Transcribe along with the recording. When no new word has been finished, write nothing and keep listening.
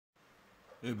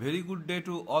A very good day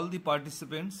to all the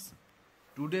participants.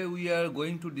 Today we are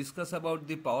going to discuss about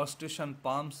the power station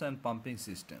pumps and pumping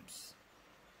systems.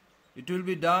 It will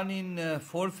be done in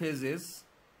 4 phases.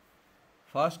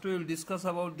 First we will discuss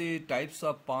about the types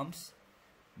of pumps,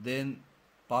 then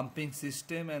pumping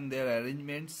system and their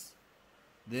arrangements,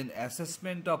 then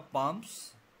assessment of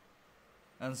pumps,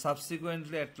 and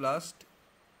subsequently at last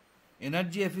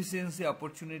energy efficiency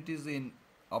opportunities in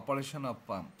operation of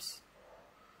pumps.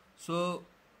 So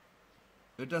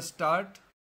let us start.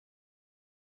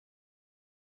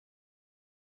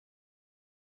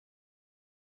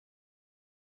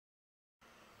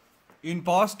 In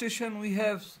power station we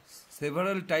have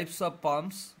several types of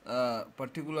pumps,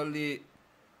 particularly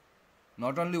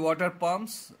not only water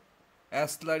pumps,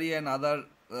 ash slurry and other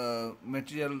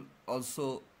material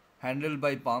also handled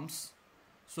by pumps.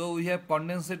 So we have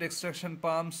condensate extraction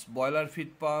pumps, boiler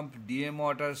feed pump, DM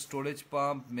water storage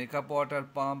pump, makeup water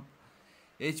pump,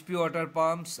 HP water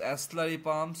pumps, ash slurry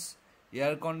pumps,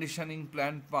 air conditioning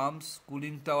plant pumps,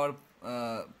 cooling tower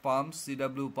pumps,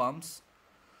 CW pumps,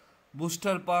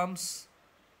 booster pumps,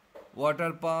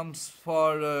 water pumps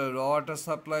for raw water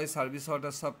supply, service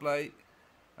water supply,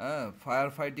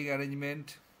 firefighting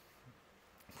arrangement,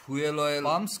 fuel oil.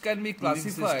 Pumps can be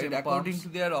classified according to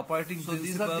their operating principles.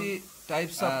 These are the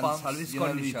types of pumps, service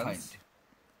conditions,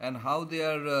 and how they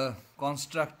are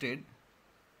constructed.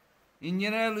 In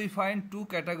general, we find two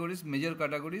categories, major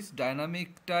categories: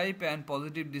 dynamic type and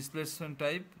positive displacement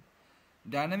type.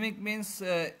 Dynamic means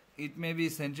it may be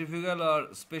centrifugal or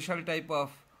special type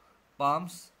of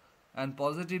pumps, and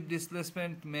positive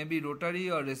displacement may be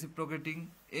rotary or reciprocating.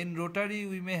 In rotary,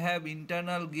 we may have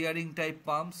internal gearing type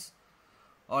pumps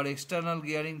or external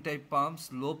gearing type pumps,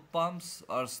 lobe pumps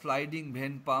or sliding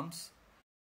vane pumps.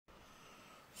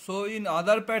 So in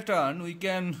other pattern, we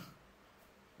can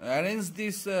arrange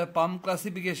this pump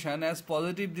classification as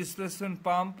positive displacement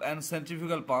pump and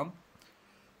centrifugal pump.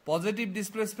 Positive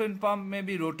displacement pump may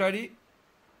be rotary,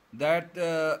 that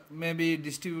may be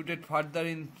distributed further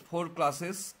in 4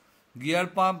 classes: gear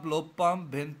pump, lobe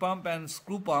pump, vane pump and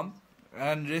screw pump.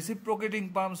 And reciprocating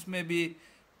pumps may be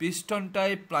piston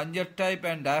type, plunger type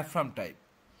and diaphragm type.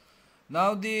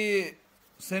 Now the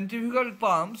centrifugal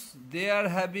pumps, they are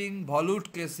having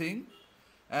volute casing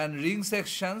and ring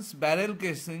sections, barrel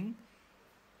casing.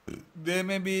 They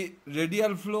may be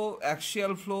radial flow,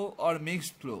 axial flow or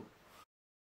mixed flow.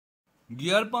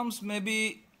 Gear pumps may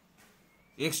be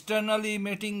externally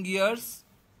emitting gears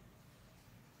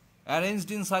arranged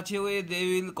in such a way they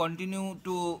will continue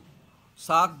to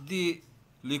suck the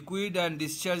liquid and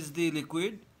discharge the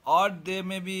liquid, or they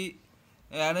may be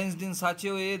arranged in such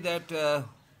a way that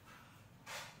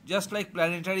just like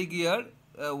planetary gear,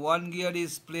 one gear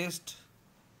is placed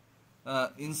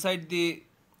inside the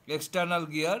external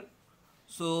gear.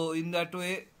 So in that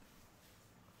way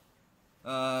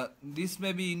this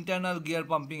may be internal gear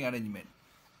pumping arrangement.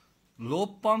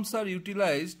 Lobe pumps are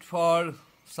utilized for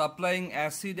supplying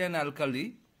acid and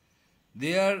alkali.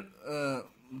 Their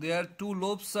two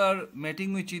lobes are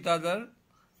mating with each other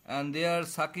and they are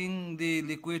sucking the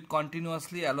liquid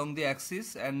continuously along the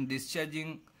axis and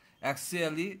discharging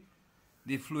axially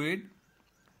the fluid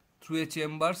through a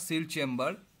chamber, sealed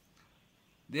chamber.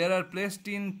 They are placed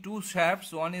in 2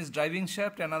 shafts, one is driving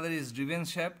shaft, another is driven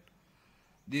shaft.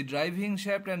 The driving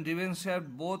shaft and driven shaft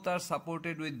both are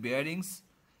supported with bearings,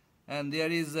 and there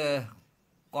is a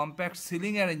compact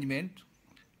sealing arrangement.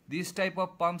 These type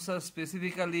of pumps are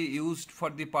specifically used for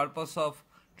the purpose of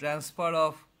transfer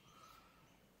of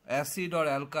acid or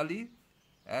alkali,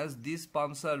 as these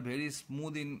pumps are very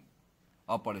smooth in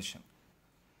operation.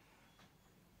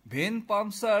 Vane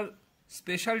pumps are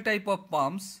special type of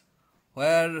pumps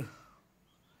where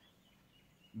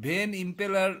vane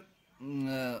impeller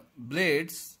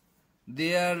blades,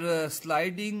 they are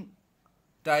sliding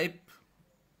type,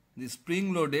 the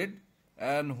spring loaded,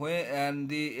 and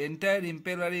the entire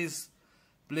impeller is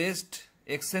placed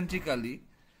eccentrically.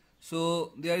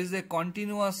 So there is a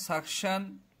continuous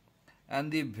suction and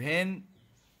the vane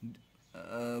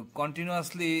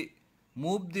continuously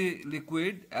move the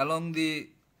liquid along the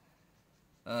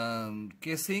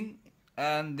casing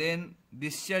and then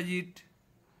discharge it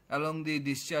along the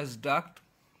discharge duct.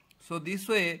 So this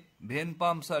way vane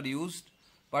pumps are used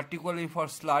particularly for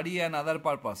slurry and other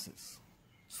purposes.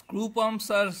 Screw pumps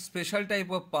are special type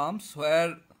of pumps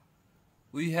where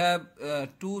we have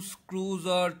 2 screws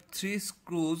or 3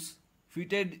 screws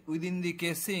fitted within the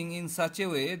casing in such a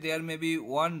way there may be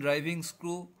one driving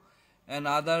screw and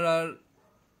other are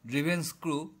driven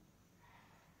screw,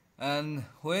 and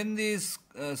when these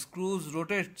screws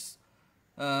rotate,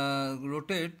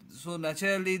 so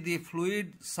naturally the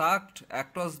fluid sucked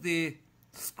across the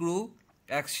screw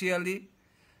axially,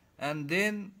 and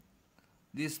then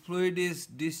this fluid is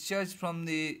discharged from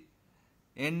the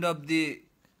end of the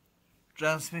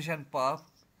transmission path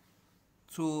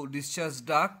through discharge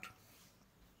duct.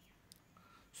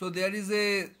 So there is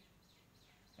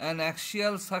an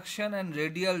axial suction and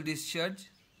radial discharge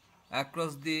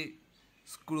across the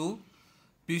screw.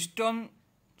 Pistons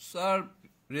are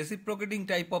reciprocating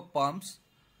type of pumps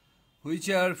which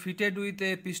are fitted with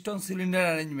a piston cylinder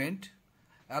arrangement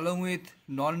along with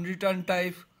non-return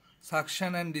type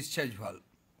suction and discharge valve.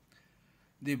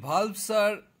 The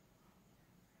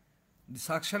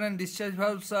suction and discharge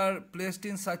valves are placed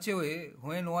in such a way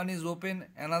when one is open,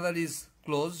 another is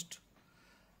closed,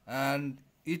 and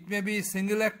it may be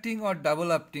single acting or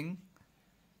double acting,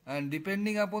 and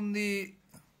depending upon the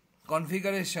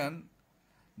configuration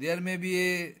there may be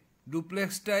a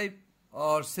duplex type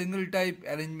or single type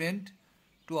arrangement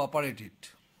to operate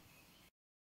it.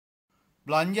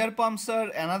 Plunger pumps are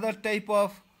another type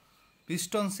of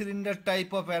piston cylinder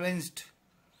type of arranged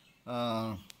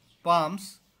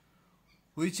pumps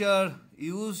which are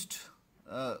used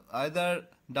either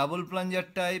double plunger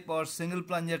type or single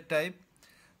plunger type.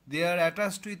 They are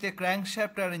attached with a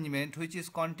crankshaft arrangement which is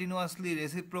continuously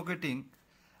reciprocating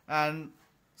and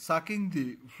sucking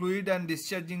the fluid and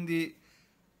discharging the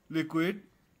liquid.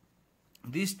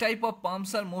 These type of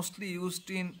pumps are mostly used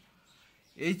in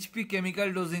HP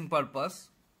chemical dosing purpose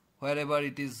wherever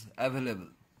it is available.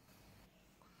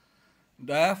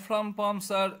 Diaphragm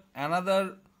pumps are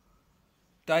another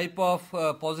type of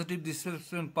positive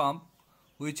displacement pump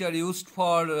which are used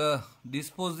for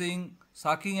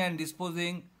sucking and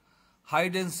disposing high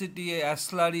density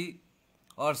slurry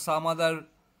or some other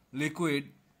liquid.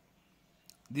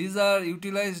 These are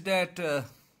utilized at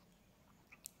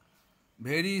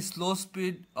very slow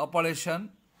speed operation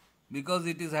because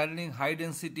it is handling high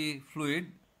density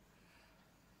fluid,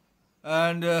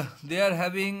 and they are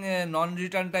having a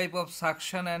non-return type of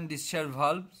suction and discharge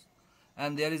valves,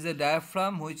 and there is a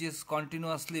diaphragm which is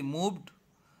continuously moved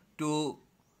to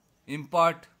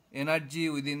impart energy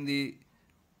within the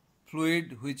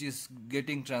fluid which is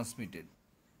getting transmitted.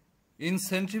 In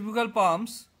centrifugal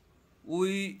pumps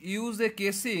we use a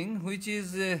casing which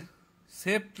is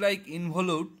shaped like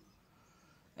involute,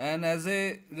 and as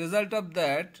a result of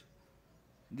that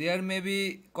there may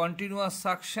be continuous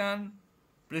suction,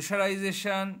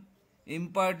 pressurization,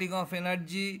 imparting of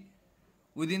energy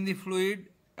within the fluid,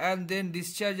 and then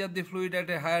discharge of the fluid at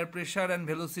a higher pressure and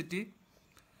velocity.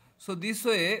 So this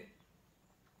way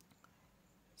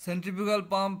centrifugal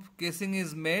pump casing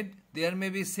is made. There may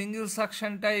be single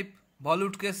suction type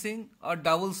volute casing or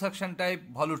double suction type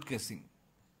volute casing.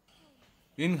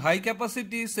 In high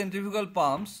capacity centrifugal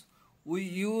pumps we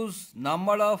use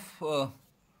number of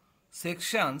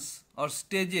sections or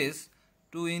stages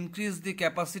to increase the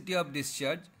capacity of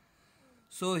discharge.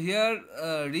 So here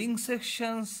ring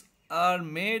sections are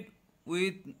made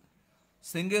with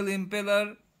single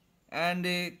impeller and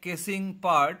a casing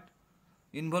part,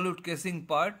 involute casing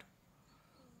part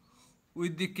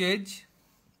with the cage,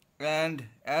 and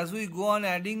as we go on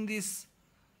adding these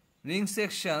ring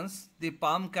sections the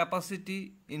pump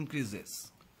capacity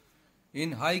increases.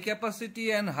 In high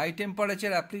capacity and high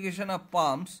temperature application of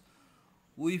pumps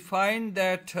we find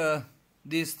that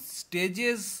these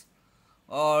stages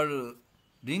or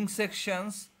ring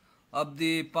sections of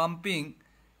the pumping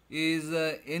is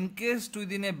encased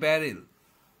within a barrel.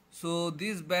 So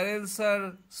these barrels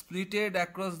are splitted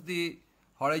across the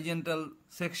horizontal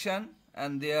section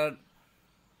and they are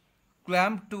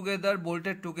clamped together,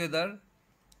 bolted together.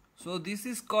 So this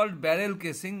is called barrel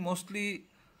casing. Mostly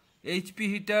HP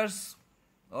heaters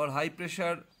or high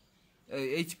pressure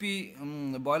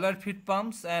HP boiler feed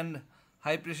pumps and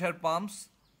high pressure pumps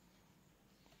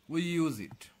we use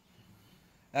it.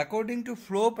 According to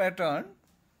flow pattern,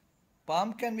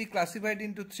 pump can be classified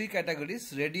into three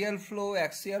categories: radial flow,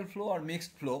 axial flow or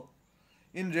mixed flow.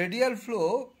 In radial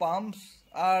flow, pumps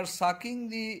are sucking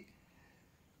the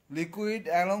liquid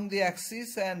along the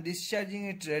axis and discharging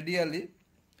it radially.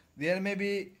 There may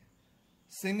be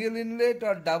single inlet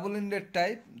or double inlet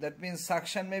type. That means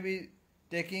suction may be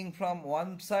taking from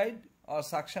one side or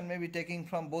suction may be taking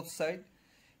from both sides.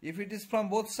 If it is from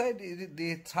both sides,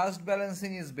 the thrust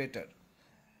balancing is better.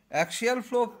 Axial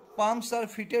flow pumps are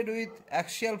fitted with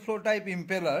axial flow type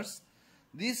impellers.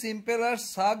 These impellers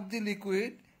suck the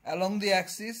liquid along the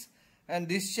axis and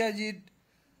discharge it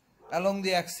along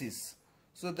the axis.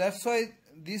 So that's why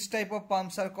these type of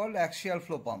pumps are called axial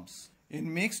flow pumps.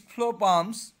 In mixed flow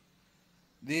pumps,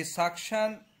 the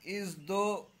suction is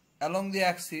though along the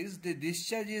axis, the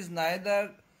discharge is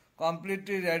neither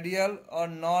completely radial or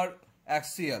nor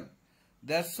axial.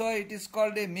 That's why it is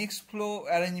called a mixed flow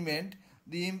arrangement.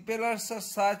 The impellers are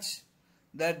such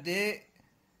that they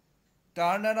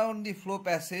turn around the flow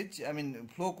passage,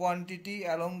 flow quantity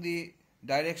along the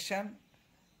direction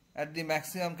at the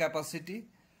maximum capacity.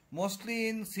 Mostly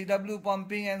in CW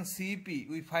pumping and CEP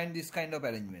we find this kind of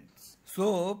arrangements.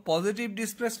 So positive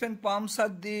displacement pumps are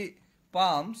the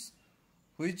pumps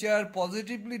which are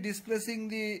positively displacing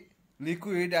the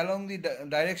liquid along the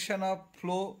direction of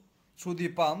flow through the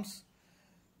pumps.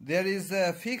 There is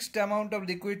a fixed amount of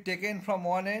liquid taken from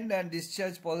one end and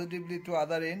discharged positively to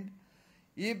other end.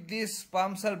 If these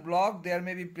pumps are blocked, there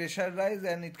may be pressure rise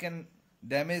and it can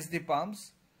damage the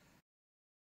pumps.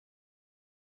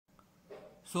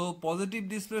 So positive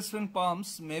displacement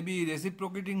pumps may be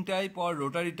reciprocating type or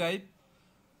rotary type.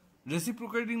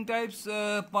 Reciprocating types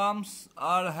pumps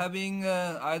are having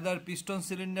either piston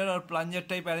cylinder or plunger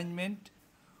type arrangement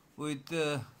with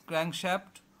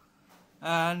crankshaft,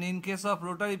 and in case of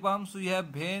rotary pumps we have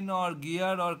vane or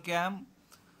gear or cam,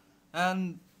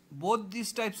 and both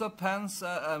these types of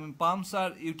pumps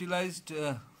are utilized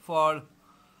for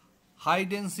high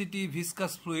density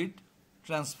viscous fluid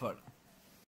transfer.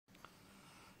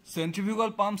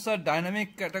 Centrifugal pumps are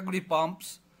dynamic category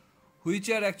pumps which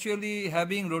are actually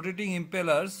having rotating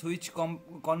impellers which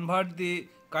convert the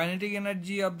kinetic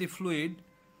energy of the fluid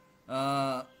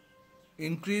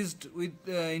increased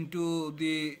into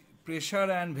the pressure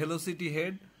and velocity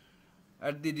head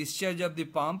at the discharge of the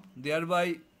pump.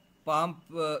 Thereby pump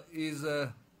is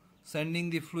sending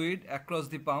the fluid across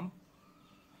the pump.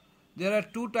 There are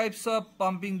two types of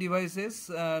pumping devices,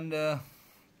 and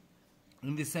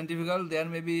in the centrifugal there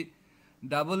may be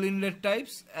double inlet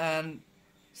types and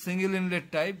single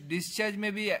inlet type. Discharge may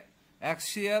be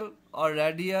axial or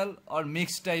radial or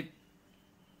mixed type.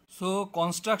 So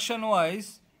construction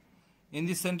wise, in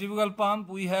the centrifugal pump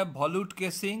we have volute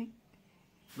casing,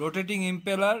 rotating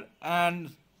impeller and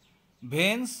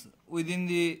vanes within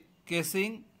the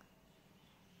casing.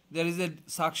 There is a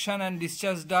suction and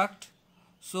discharge duct.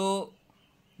 So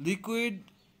liquid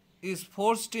is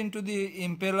forced into the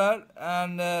impeller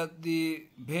and the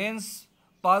vanes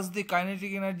pass the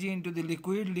kinetic energy into the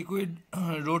liquid. Liquid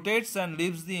rotates and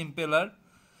leaves the impeller,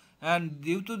 and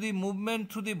due to the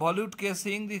movement through the volute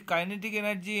casing, the kinetic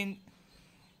energy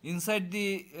inside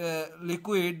the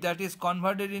liquid that is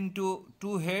converted into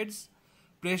two heads.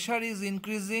 Pressure is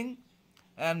increasing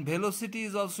and velocity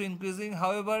is also increasing.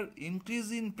 However,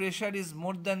 increase in pressure is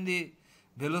more than the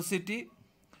velocity.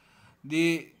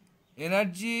 The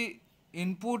energy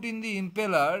input in the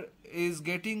impeller is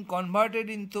getting converted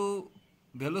into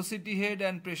velocity head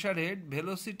and pressure head.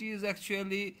 Velocity is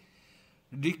actually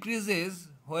decreases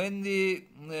when the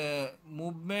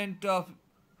movement of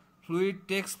fluid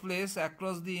takes place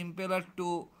across the impeller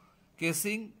to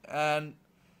casing, and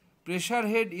pressure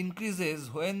head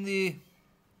increases when the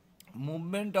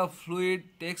movement of fluid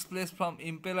takes place from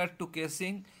impeller to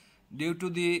casing due to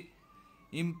the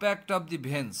impact of the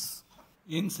vanes.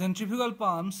 In centrifugal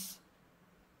pumps,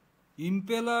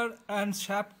 impeller and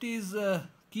shaft is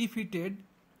key fitted,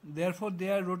 therefore they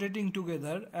are rotating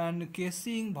together, and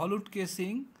casing, volute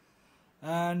casing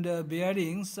and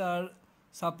bearings are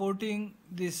supporting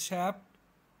this shaft,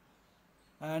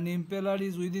 and impeller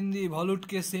is within the volute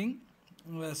casing.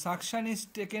 Suction is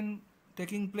taking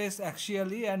place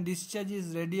axially and discharge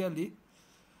is radially,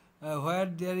 where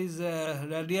there is a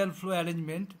radial flow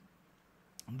arrangement.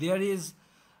 There is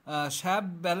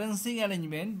shaft balancing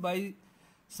arrangement by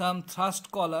some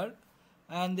thrust collar,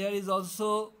 and there is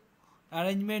also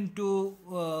arrangement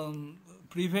to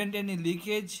prevent any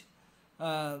leakage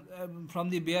from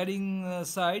the bearing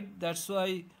side. That's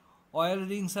why oil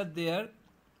rings are there.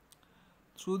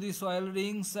 Through these oil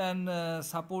rings and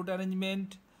support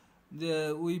arrangement,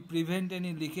 we prevent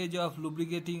any leakage of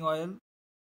lubricating oil.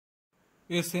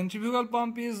 A centrifugal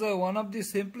pump is one of the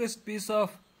simplest piece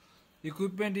of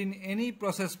equipment in any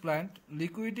process plant.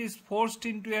 Liquid is forced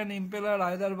into an impeller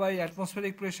either by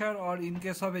atmospheric pressure or, in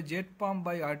case of a jet pump,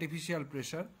 by artificial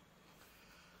pressure.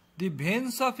 The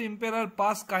vanes of impeller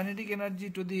pass kinetic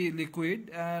energy to the liquid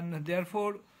and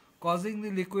therefore causing the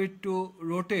liquid to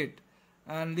rotate,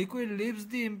 and liquid leaves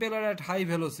the impeller at high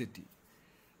velocity.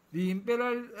 The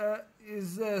impeller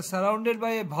is surrounded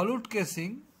by a volute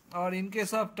casing, or in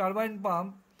case of turbine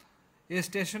pump, a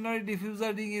stationary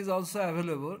diffuser ring is also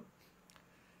available.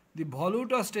 The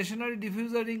volute or stationary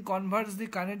diffuser ring converts the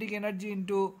kinetic energy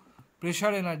into pressure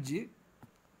energy,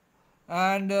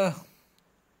 and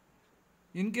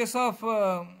in case of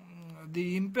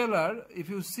the impeller, if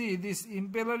you see, this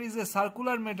impeller is a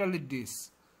circular metallic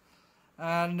disc,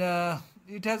 and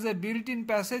it has a built-in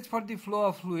passage for the flow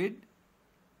of fluid.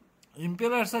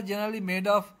 Impellers are generally made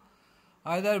of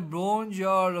either bronze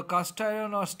or cast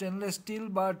iron or stainless steel,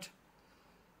 but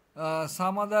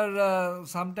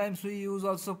sometimes we use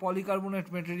also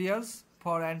polycarbonate materials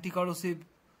for anti-corrosive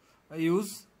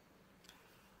use.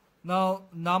 Now,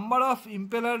 number of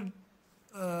impeller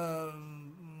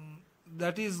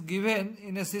that is given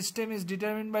in a system is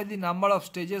determined by the number of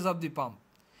stages of the pump.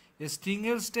 A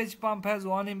single stage pump has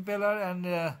one impeller,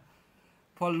 and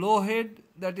for low head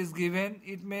that is given,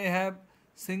 it may have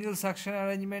single suction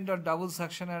arrangement or double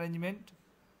suction arrangement.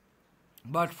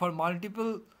 But for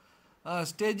multiple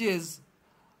stages,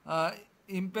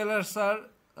 impellers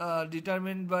are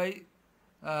determined by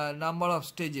number of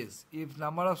stages. If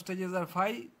number of stages are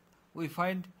 5, we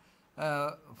find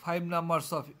 5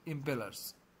 numbers of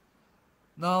impellers.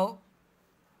 Now,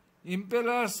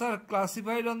 impellers are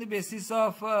classified on the basis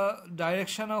of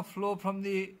direction of flow from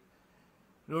the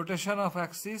rotation of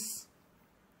axis,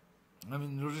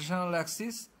 rotational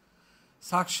axis.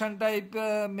 Suction type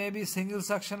may be single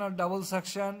suction or double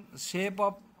suction, shape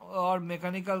of or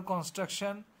mechanical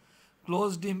construction.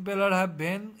 Closed impeller have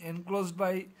vane enclosed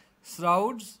by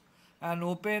shrouds, and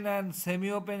open and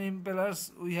semi-open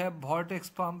impellers we have vortex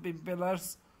pump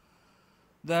impellers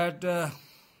that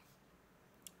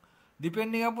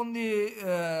depending upon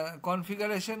the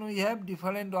configuration we have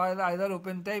different either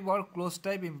open type or closed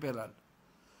type impeller.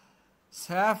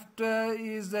 Shaft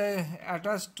is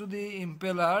attached to the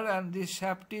impeller, and this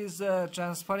shaft is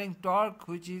transferring torque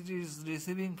which it is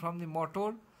receiving from the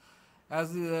motor,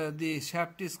 as the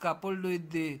shaft is coupled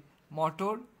with the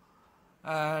motor,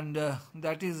 and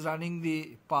that is running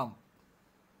the pump.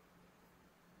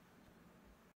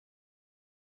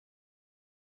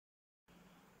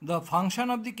 The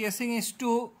function of the casing is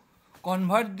to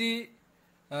convert the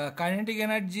kinetic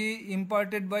energy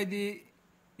imparted by the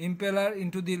impeller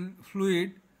into the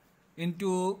fluid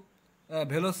into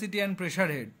velocity and pressure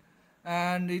head,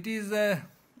 and it is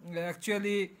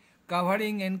actually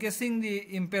encasing the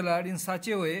impeller in such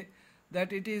a way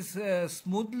that it is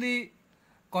smoothly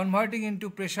converting into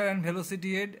pressure and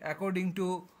velocity head according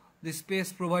to the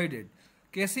space provided.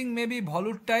 Casing may be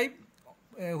volute type,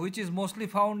 which is mostly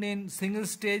found in single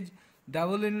stage,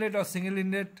 double inlet or single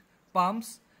inlet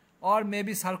pumps, or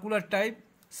maybe circular type.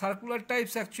 Circular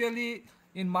types actually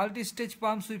in multi-stage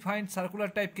pumps we find circular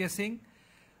type casing.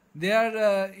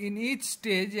 There in each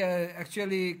stage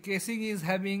actually casing is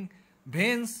having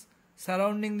vanes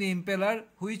surrounding the impeller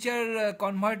which are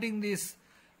converting this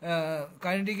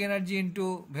kinetic energy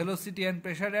into velocity and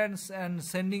pressure and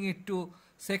sending it to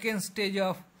second stage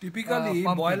of typically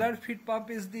boiler feed pump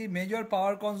is the major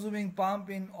power consuming pump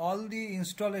in all the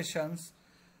installations,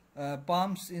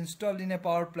 pumps installed in a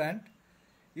power plant.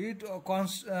 It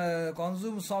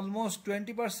consumes almost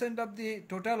 20% of the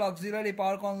total auxiliary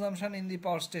power consumption in the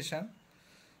power station.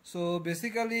 So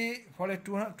basically for a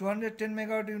 210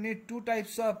 megawatt unit, two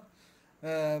types of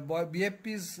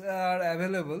BFPs are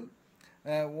available.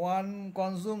 One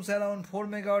consumes around 4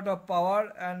 megawatt of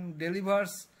power and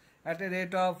delivers at a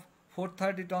rate of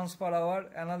 430 tons per hour.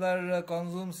 Another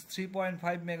consumes 3.5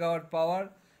 megawatt power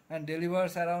and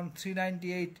delivers around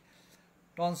 398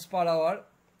 tons per hour.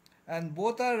 And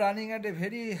both are running at a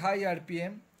very high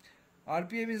RPM.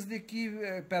 RPM is the key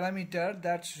parameter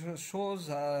that shows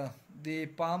the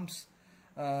pump's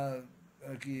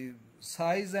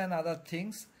size and other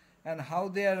things, and how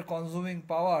they are consuming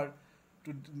power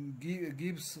to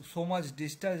give so much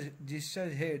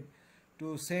discharge head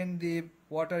to send the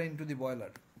water into the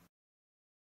boiler.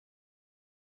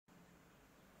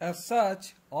 As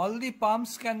such, all the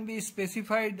pumps can be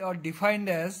specified or defined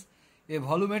as a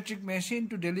volumetric machine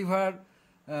to deliver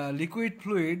liquid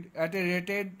fluid at a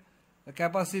rated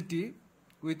capacity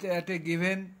at a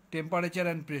given temperature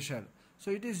and pressure.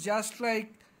 So it is just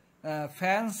like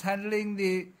fans handling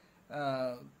the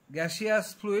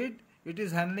gaseous fluid, it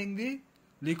is handling the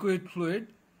liquid fluid,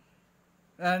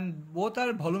 and both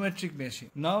are volumetric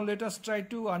machine. Now let us try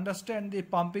to understand the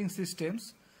pumping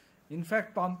systems. In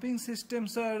fact, pumping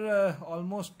systems are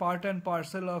almost part and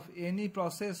parcel of any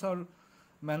process or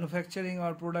manufacturing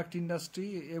or product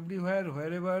industry. Everywhere,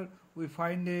 wherever we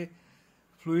find a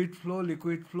fluid flow,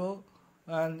 liquid flow,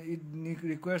 and it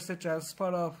requires a transfer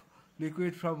of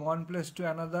liquid from one place to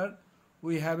another,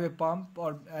 we have a pump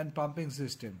and pumping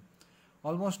system.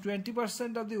 Almost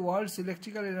 20% of the world's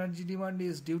electrical energy demand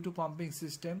is due to pumping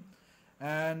system,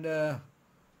 and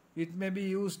it may be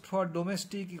used for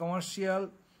domestic,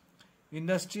 commercial,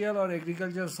 industrial or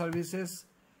agricultural services,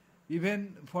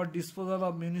 even for disposal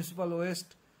of municipal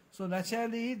waste. So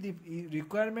naturally the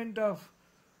requirement of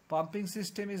pumping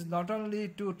system is not only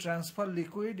to transfer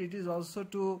liquid, it is also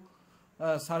to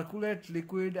circulate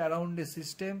liquid around the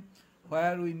system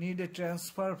where we need a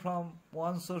transfer from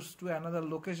one source to another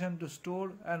location to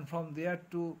store, and from there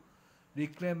to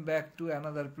reclaim back to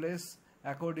another place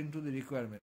according to the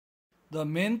requirement. The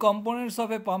main components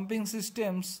of a pumping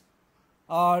systems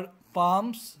are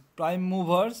pumps, prime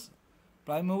movers.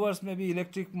 Prime movers may be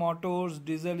electric motors,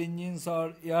 diesel engines,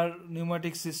 or air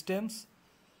pneumatic systems.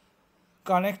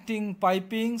 Connecting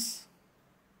pipings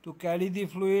to carry the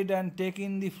fluid and take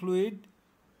in the fluid.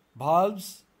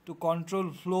 Valves to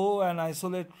control flow and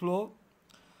isolate flow.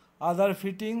 Other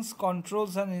fittings,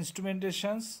 controls and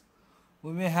instrumentations.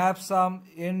 We may have some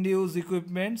end-use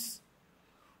equipments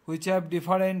which have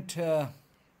different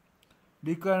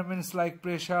requirements like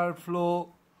pressure,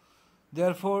 flow.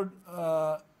 Therefore,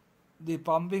 the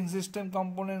pumping system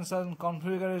components and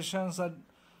configurations are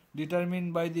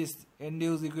determined by these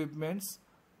end-use equipments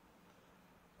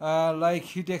like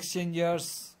heat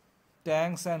exchangers,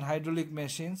 tanks and hydraulic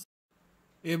machines.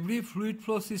 Every fluid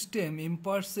flow system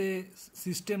imparts a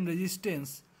system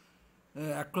resistance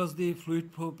across the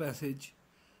fluid flow passage,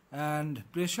 and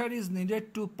pressure is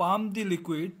needed to pump the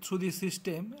liquid through the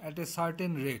system at a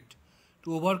certain rate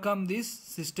to overcome this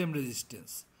system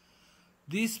resistance.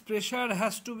 This pressure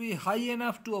has to be high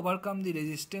enough to overcome the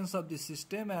resistance of the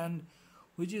system, and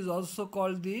which is also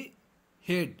called the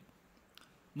head.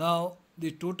 Now,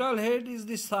 the total head is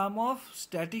the sum of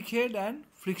static head and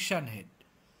friction head.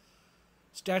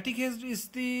 Static head is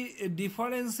the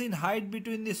difference in height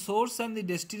between the source and the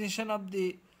destination of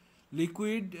the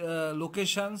liquid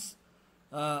locations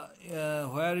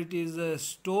where it is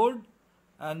stored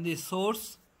and the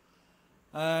source,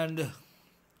 and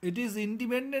it is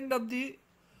independent of the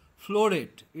flow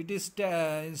rate. It is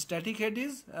static head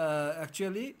is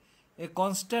actually a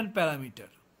constant parameter.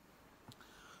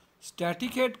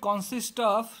 Static head consists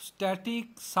of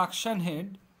static suction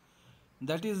head,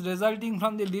 that is resulting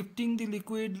from the lifting the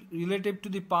liquid relative to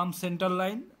the pump center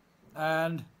line,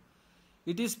 and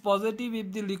it is positive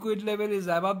if the liquid level is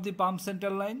above the pump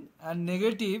center line and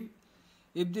negative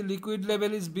if the liquid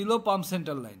level is below pump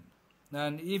center line.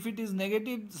 And if it is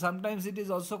negative, sometimes it is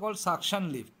also called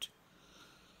suction lift.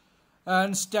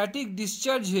 And static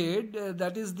discharge head,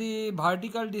 that is the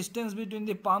vertical distance between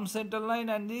the pump center line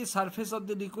and the surface of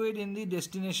the liquid in the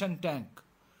destination tank.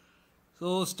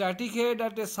 So static head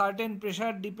at a certain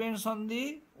pressure depends on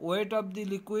the weight of the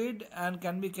liquid and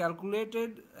can be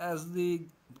calculated as the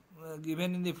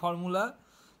given in the formula,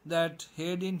 that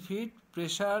head in feet,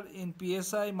 pressure in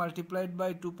psi multiplied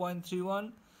by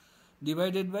 2.31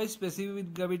 divided by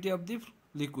specific gravity of the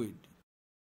liquid.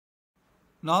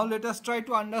 Now let us try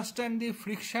to understand the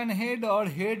friction head or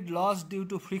head loss due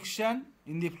to friction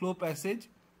in the flow passage.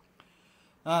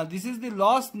 This is the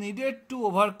loss needed to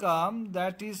overcome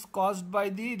that is caused by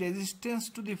the resistance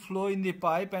to the flow in the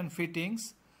pipe and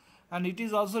fittings, and it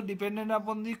is also dependent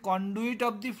upon the conduit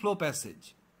of the flow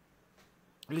passage,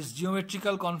 its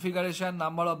geometrical configuration,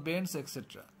 number of bends,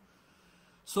 etc.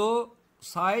 So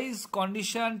size,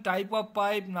 condition, type of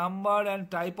pipe, number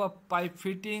and type of pipe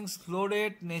fittings, flow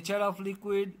rate, nature of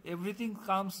liquid, everything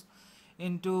comes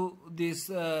into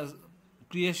this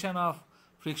creation of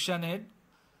friction head.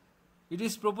 It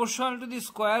is proportional to the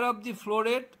square of the flow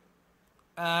rate,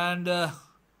 and a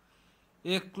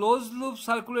closed loop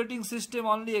circulating system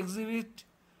only exhibits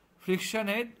friction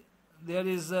head. There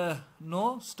is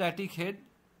no static head.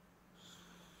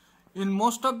 In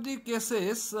most of the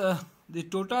cases, the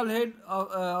total head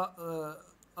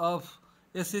of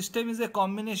a system is a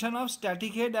combination of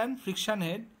static head and friction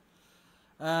head,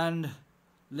 and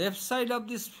left side of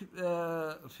this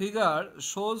figure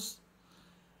shows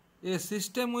a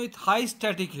system with high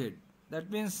static head. That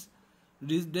means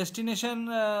destination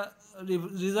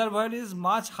reservoir is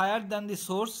much higher than the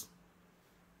source,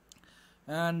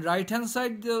 and right hand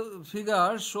side the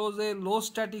figure shows a low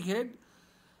static head,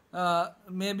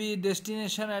 maybe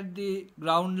destination at the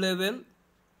ground level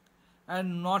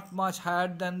and not much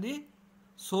higher than the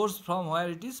source from where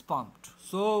it is pumped.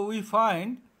 So we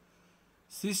find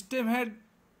system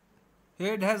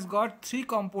head has got three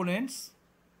components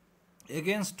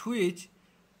against which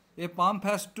a pump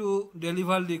has to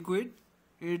deliver liquid.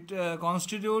 It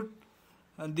constitutes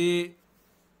the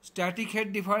static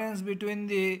head difference between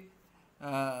the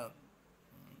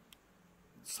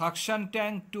suction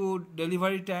tank to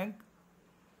delivery tank,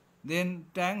 then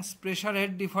tank's pressure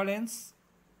head difference,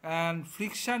 and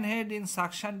friction head in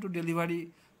suction to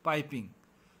delivery piping.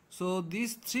 So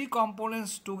these three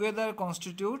components together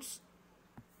constitutes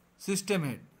system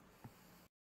head.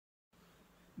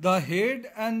 The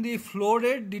head and the flow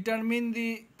rate determine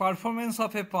the performance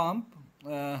of a pump,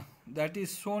 that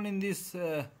is shown in this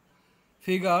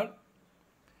figure.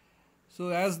 So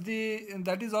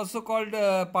that is also called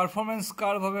performance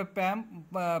curve of a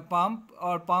pump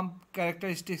or pump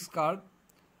characteristics curve.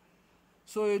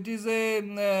 So it is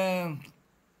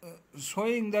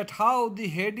showing that how the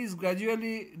head is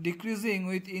gradually decreasing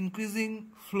with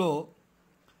increasing flow.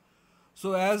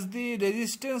 So as the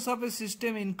resistance of a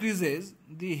system increases,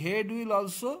 the head will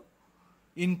also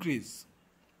increase.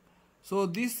 So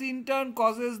this in turn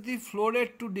causes the flow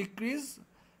rate to decrease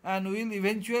and will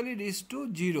eventually reach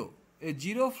to zero. A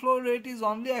zero flow rate is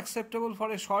only acceptable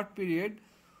for a short period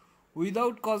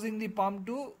without causing the pump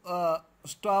to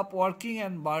stop working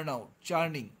and burn out,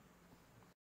 churning.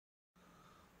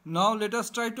 Now let us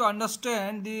try to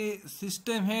understand the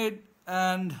system head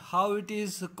and how it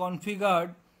is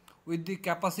configured with the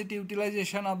capacity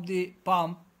utilization of the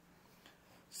pump.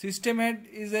 System head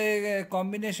is a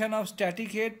combination of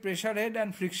static head, pressure head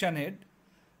and friction head.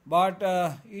 But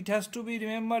it has to be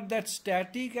remembered that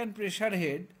static and pressure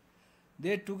head,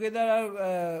 they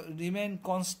together remain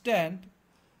constant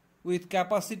with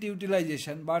capacity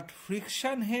utilization, but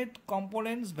friction head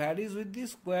components varies with the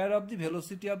square of the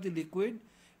velocity of the liquid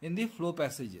in the flow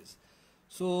passages.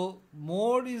 So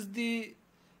more is the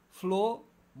flow,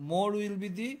 more will be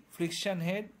the friction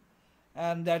head,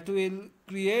 and that will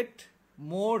create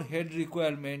more head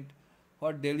requirement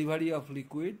for delivery of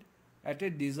liquid at a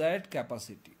desired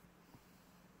capacity.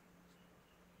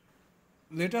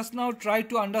 Let us now try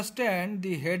to understand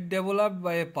the head developed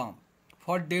by a pump.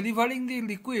 For delivering the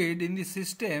liquid in the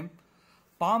system,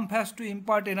 pump has to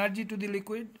impart energy to the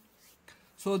liquid.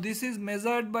 So this is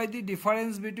measured by the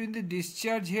difference between the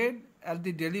discharge head at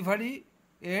the delivery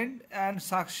end and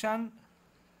suction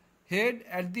head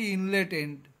at the inlet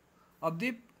end of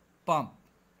the pump.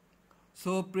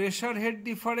 So pressure head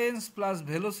difference plus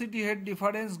velocity head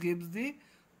difference gives the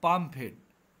pump head.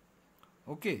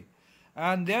 Okay.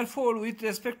 And therefore, with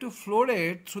respect to flow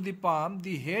rate through the pump,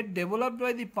 the head developed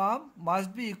by the pump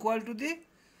must be equal to the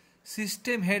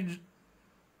system head.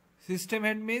 System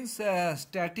head means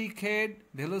static head,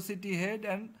 velocity head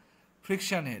and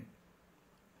friction head.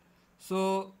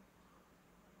 So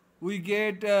we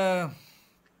get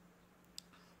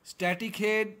static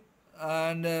head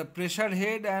and pressure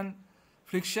head and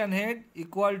friction head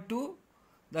equal to,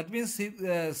 that means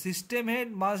system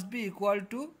head must be equal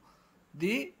to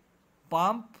the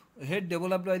pump head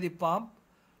developed by the pump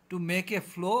to make a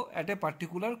flow at a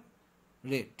particular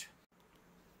rate.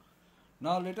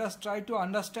 Now let us try to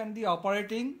understand the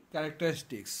operating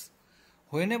characteristics.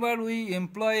 Whenever we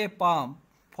employ a pump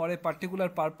for a particular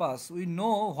purpose, we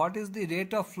know what is the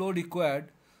rate of flow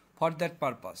required for that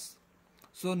purpose.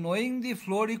 So knowing the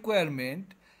flow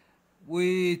requirement,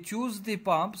 we choose the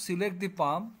pump, select the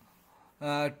pump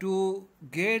to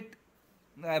get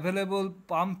available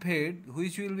pump head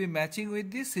which will be matching with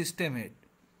the system head,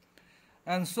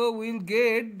 and so we will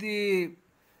get the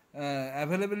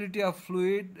availability of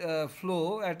fluid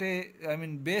flow at a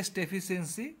best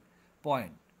efficiency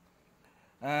point.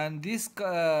 And these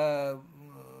curves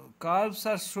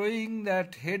are showing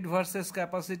that head versus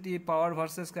capacity, power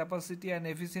versus capacity and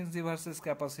efficiency versus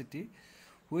capacity,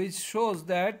 which shows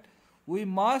that we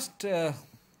must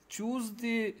choose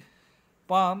the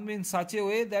pump in such a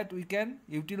way that we can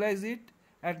utilize it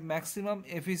at maximum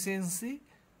efficiency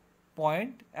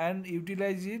point and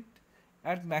utilize it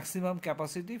at maximum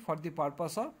capacity for the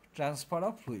purpose of transfer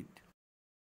of fluid.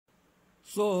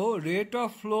 So rate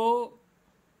of flow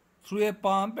through a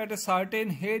pump at a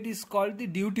certain head is called the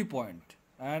duty point,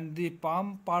 and the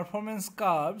pump performance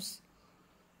curves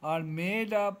are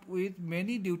made up with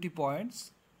many duty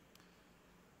points.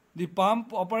 The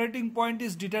pump operating point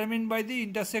is determined by the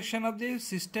intersection of the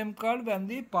system curve and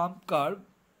the pump curve.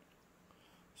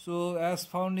 So as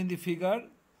found in the figure.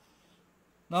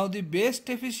 Now the best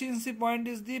efficiency point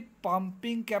is the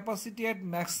pumping capacity at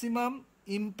maximum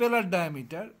impeller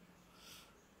diameter,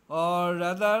 or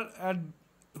rather at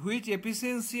which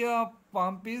efficiency of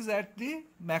pump is at the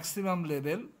maximum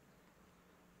level.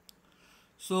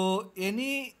 So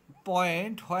any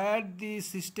point where the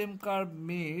system curve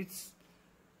meets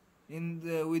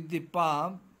with the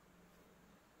pump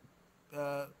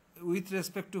with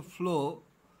respect to flow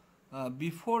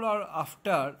before or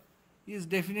after is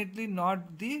definitely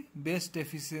not the best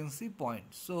efficiency point.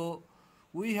 So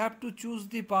we have to choose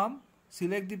the pump,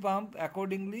 select the pump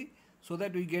accordingly so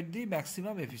that we get the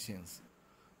maximum efficiency.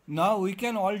 Now we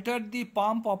can alter the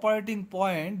pump operating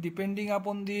point depending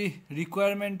upon the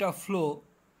requirement of flow.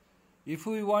 If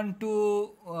we want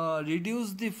to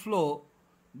reduce the flow,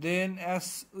 then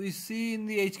as we see in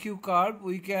the HQ curve,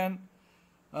 we can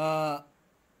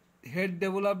head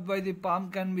developed by the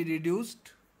pump can be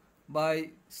reduced by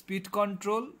speed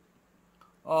control,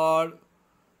 or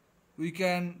we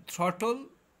can throttle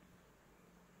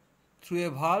through a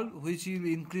valve which will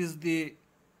increase the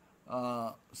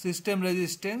system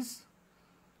resistance.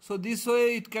 So this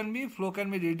way it can be, flow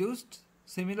can be reduced.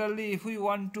 Similarly, if we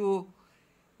want to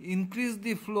increase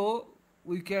the flow,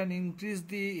 we can increase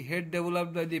the head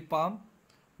developed by the pump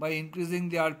by increasing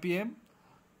the RPM.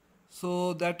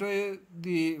 So that way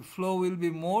the flow will be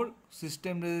more,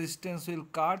 system resistance will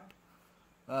cut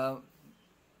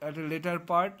at a later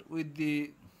part with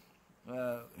the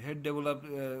head developed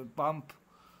pump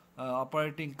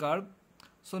operating curve.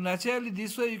 So naturally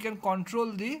this way you can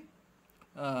control the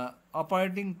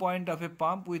operating point of a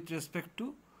pump with respect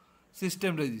to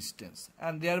system resistance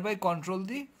and thereby control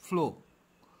the flow.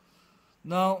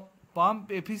 Now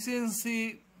pump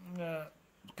efficiency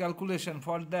calculation,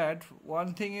 for that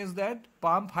one thing is that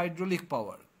pump hydraulic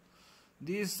power.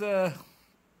 This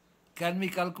can be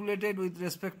calculated with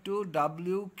respect to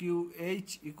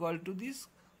WQH equal to this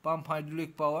pump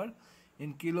hydraulic power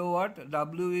in kilowatt.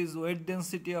 W is weight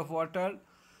density of water,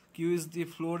 Q is the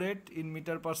flow rate in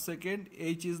meter per second,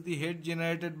 H is the head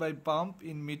generated by pump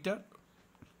in meter.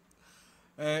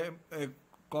 A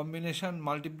combination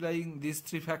multiplying these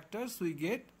three factors, we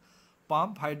get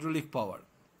pump hydraulic power.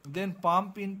 Then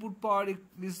pump input power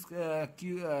is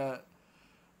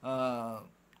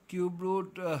cube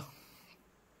root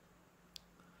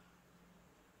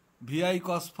VI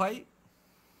cos phi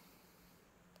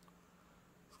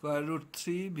square root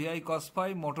 3 VI cos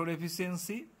phi motor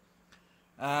efficiency,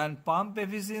 and pump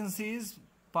efficiency is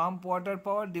pump water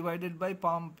power divided by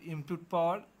pump input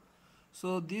power.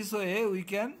 So this way we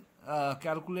can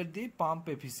calculate the pump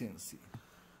efficiency.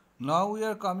 Now we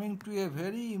are coming to a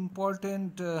very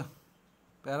important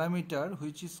parameter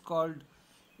which is called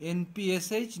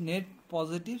NPSH, net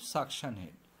positive suction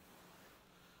head.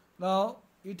 Now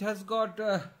it has got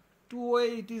two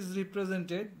ways it is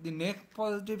represented. The net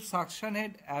positive suction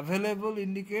head available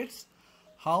indicates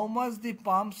how much the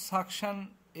pump suction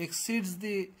exceeds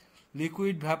the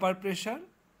liquid vapor pressure,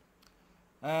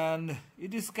 and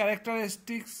it is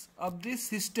characteristics of the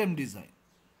system design.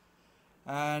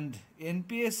 And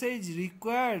NPSH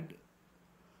required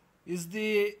is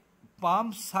the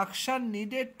pump suction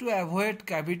needed to avoid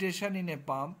cavitation in a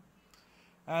pump,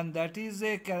 and that is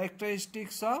a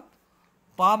characteristics of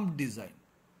pump design.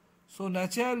 So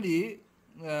naturally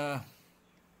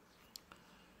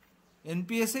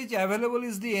NPSH available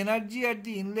is the energy at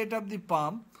the inlet of the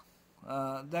pump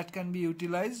that can be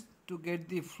utilized to get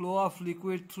the flow of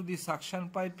liquid through the suction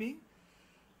piping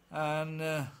and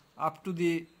up to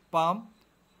the pump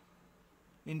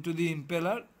into the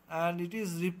impeller, and it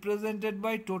is represented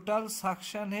by total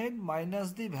suction head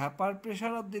minus the vapor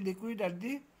pressure of the liquid at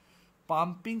the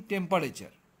pumping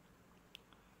temperature.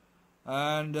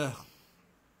 And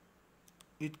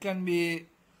it can be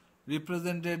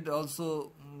represented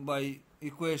also by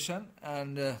equation,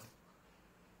 and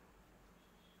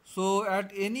so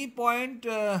at any point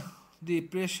the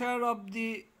pressure of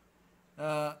the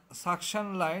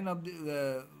suction line of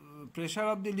the pressure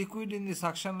of the liquid in the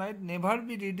suction line never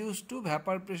be reduced to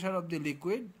vapor pressure of the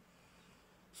liquid,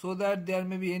 so that there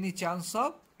may be any chance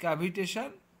of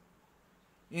cavitation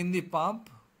in the pump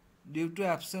due to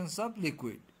absence of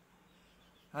liquid.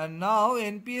 And now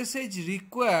NPSH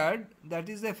required, that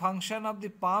is a function of the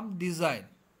pump design.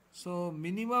 So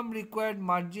minimum required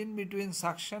margin between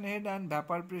suction head and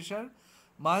vapor pressure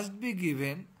must be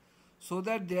given so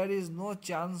that there is no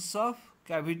chance of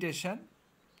cavitation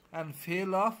and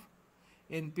fail of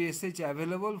NPSH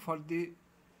available for the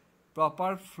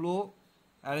proper flow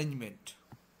arrangement.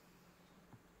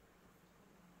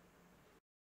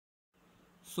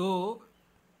 So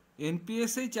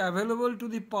NPSH available to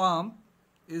the pump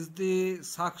is the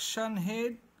suction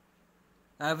head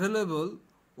available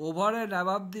over and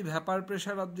above the vapor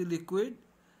pressure of the liquid,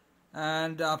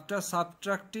 and after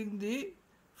subtracting the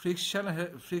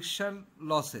friction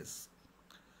losses.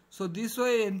 So this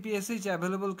way NPSH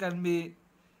available can be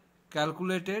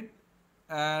calculated,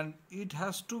 and it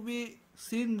has to be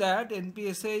seen that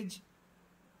NPSH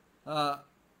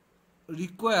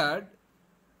required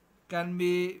can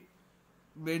be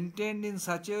maintained in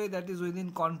such a way that is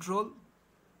within control.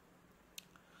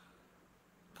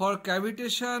 For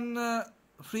cavitation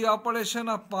free operation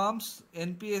of pumps,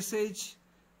 NPSH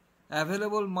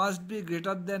available must be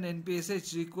greater than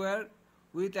NPSH required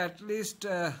with at least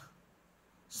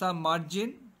some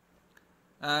margin,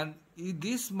 and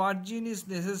this margin is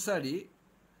necessary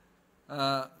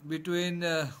between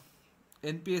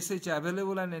NPSH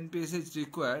available and NPSH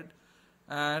required,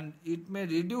 and it may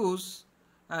reduce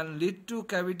and lead to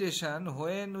cavitation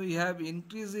when we have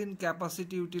increase in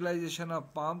capacity utilization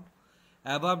of pump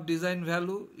above design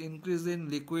value, increase in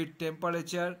liquid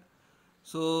temperature,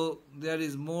 so there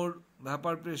is more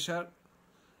vapor pressure,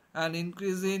 and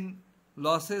increase in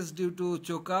losses due to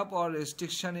choke up or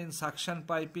restriction in suction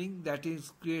piping, that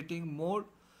is creating more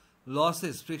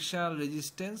losses, frictional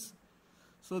resistance,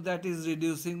 so that is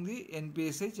reducing the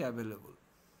NPSH available.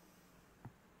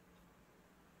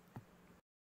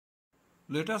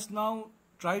 Let us now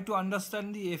try to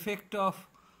understand the effect of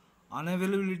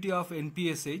unavailability of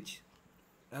NPSH.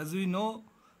 As we know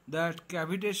that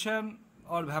cavitation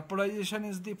or vaporization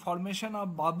is the formation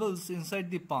of bubbles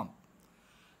inside the pump,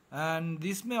 and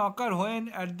this may occur when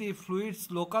at the fluid's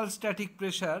local static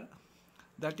pressure,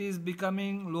 that is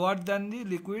becoming lower than the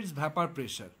liquid's vapor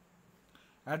pressure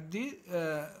at the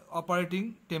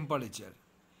operating temperature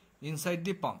inside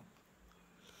the pump.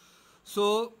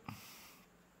 So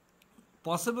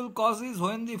possible cause is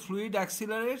when the fluid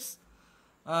accelerates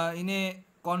in a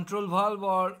control valve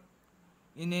or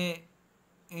in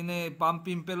a pump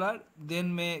impeller,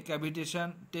 then may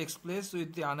cavitation takes place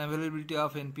with the unavailability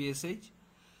of NPSH.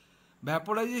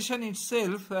 Vaporization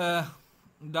itself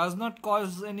does not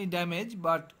cause any damage,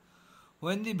 but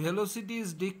when the velocity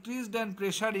is decreased and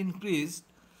pressure increased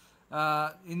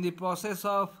in the process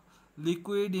of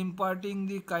liquid imparting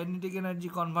the kinetic energy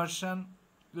conversion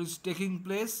is taking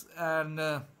place, and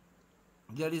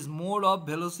there is more of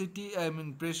velocity,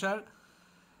 pressure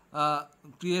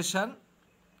creation,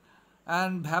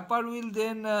 and vapor will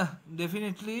then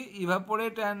definitely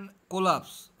evaporate and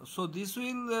collapse. So this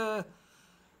will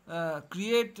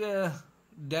create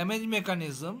damage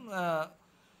mechanism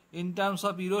in terms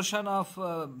of erosion of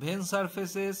vane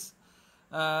surfaces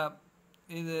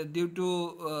due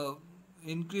to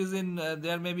increase in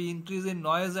there may be increase in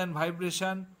noise and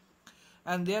vibration,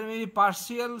 and there may be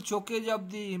partial chokage of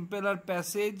the impeller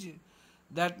passage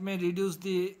that may reduce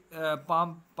the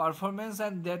pump performance,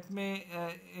 and that may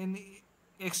in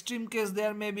extreme case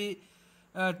there may be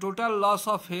total loss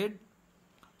of head.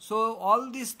 So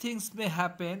all these things may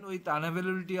happen with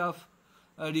unavailability of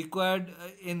required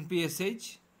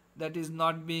NPSH, that is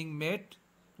not being met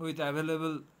with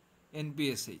available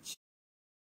NPSH.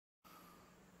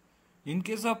 In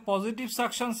case of positive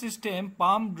suction system,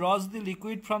 pump draws the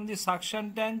liquid from the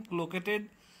suction tank located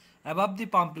above the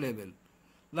pump level,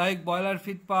 like boiler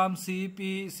feed pump, CEP,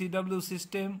 CW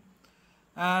system,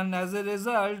 and as a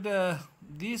result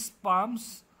these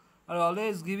pumps are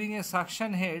always giving a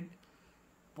suction head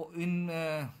in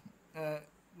a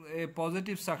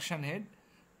positive suction head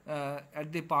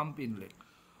at the pump inlet.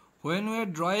 When we are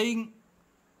drawing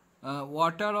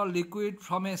water or liquid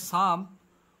from a sump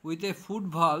with a foot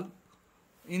valve,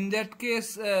 in that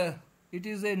case it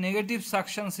is a negative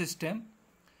suction system,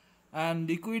 and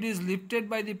liquid is lifted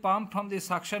by the pump from the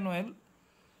suction well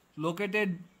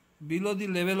located below the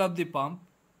level of the pump.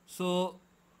 So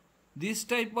this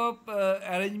type of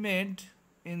arrangement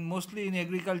in mostly in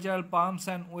agricultural pumps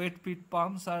and wet feed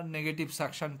pumps are negative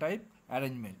suction type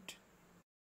arrangement.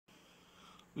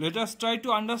 Let us try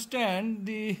to understand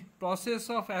the process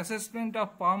of assessment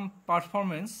of pump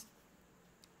performance.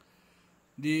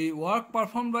 The work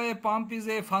performed by a pump is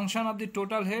a function of the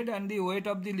total head and the weight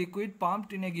of the liquid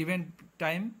pumped in a given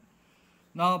time.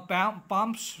 Now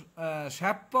pump's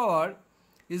shaft power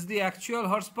is the actual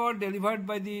horsepower delivered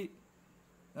by the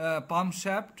pump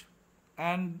shaft,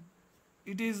 and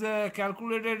it is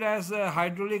calculated as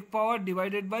hydraulic power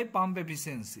divided by pump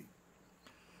efficiency.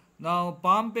 Now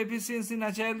pump efficiency,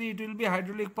 naturally it will be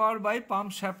hydraulic power by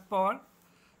pump shaft power.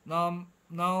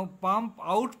 Now pump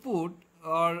output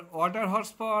or water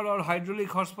horsepower or hydraulic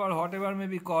horsepower, whatever may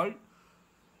be called,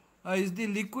 is the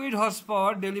liquid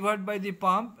horsepower delivered by the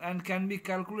pump and can be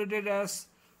calculated as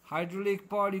hydraulic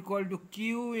power equal to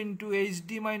Q into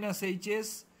HD minus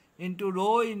HS into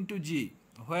rho into G,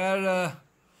 where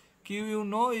Q you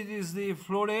know it is the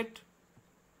flow rate,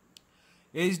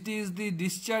 HD is the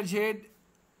discharge head,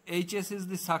 HS is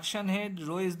the suction head,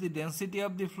 rho is the density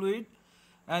of the fluid,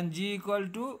 and G equal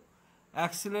to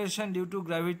acceleration due to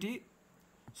gravity.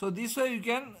 So this way you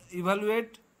can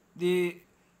evaluate the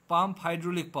pump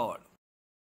hydraulic power.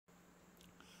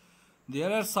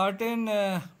 There are certain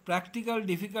practical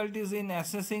difficulties in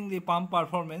assessing the pump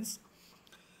performance.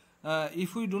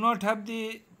 If we do not have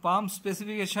the pump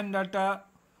specification data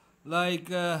like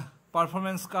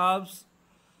performance curves,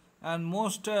 and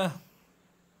most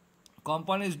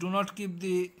companies do not keep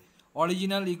the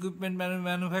original equipment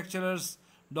manufacturers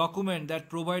document that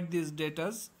provide these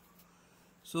data.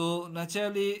 So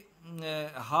naturally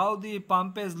how the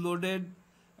pump is loaded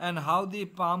and how the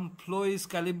pump flow is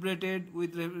calibrated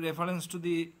with reference to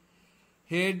the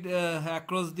head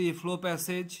across the flow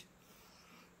passage.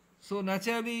 So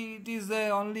naturally it is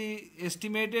only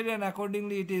estimated, and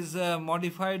accordingly it is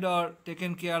modified or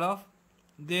taken care of.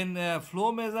 Then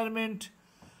flow measurement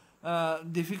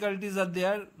difficulties are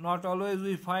there. Not always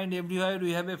we find everywhere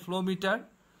we have a flow meter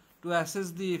to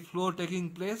assess the flow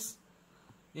taking place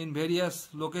in various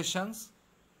locations.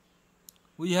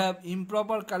 We have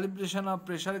improper calibration of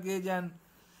pressure gauge and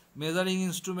measuring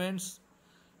instruments.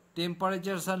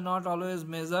 Temperatures are not always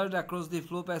measured across the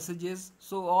flow passages.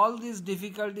 So all these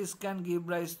difficulties can give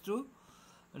rise to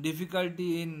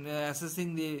difficulty in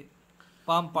assessing the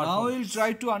pump performance. Now we will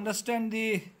try to understand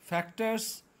the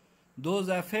factors those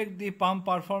affect the pump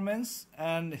performance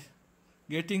and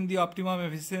getting the optimum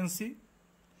efficiency,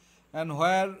 and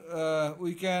where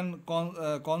we can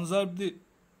conserve the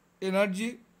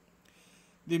energy.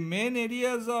 The main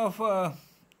areas of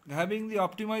having the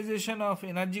optimization of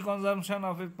energy consumption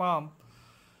of a pump,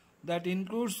 that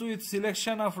includes with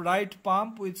selection of right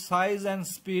pump with size and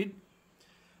speed,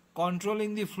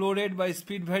 controlling the flow rate by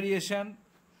speed variation,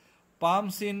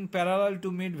 pumps in parallel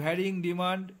to meet varying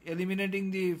demand, eliminating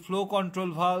the flow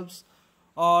control valves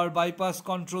or bypass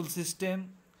control system,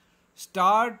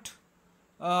 start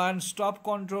and stop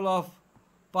control of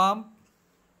pump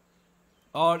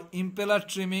or impeller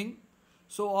trimming.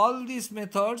 So all these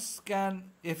methods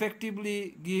can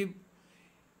effectively give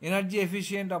energy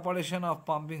efficient operation of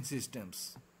pumping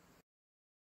systems.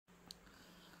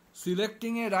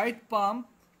 Selecting a right pump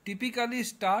typically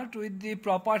start with the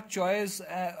proper choice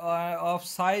of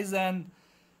size and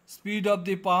speed of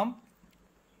the pump.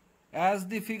 As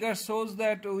the figure shows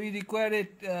that we require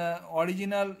a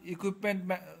original equipment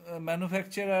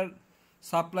manufacturer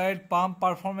supplied pump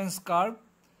performance curve,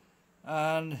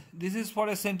 and this is for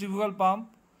a centrifugal pump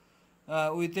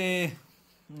with a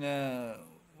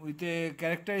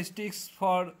characteristics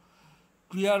for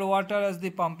clear water as the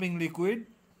pumping liquid.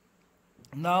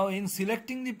 Now in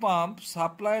selecting the pump,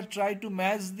 supplier try to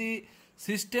match the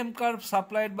system curve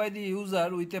supplied by the user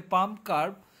with a pump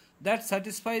curve that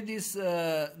satisfy these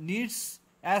needs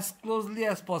as closely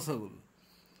as possible.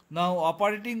 Now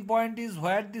operating point is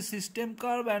where the system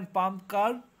curve and pump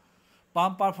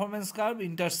performance curve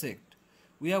intersect.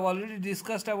 We have already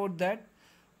discussed about that,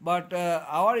 but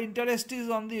our interest is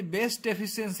on the best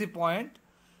efficiency point,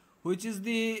 which is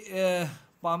the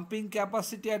pumping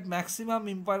capacity at maximum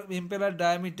impeller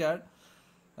diameter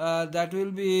that will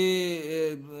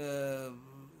be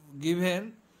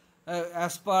given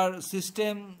as per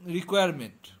system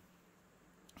requirement.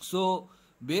 So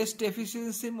best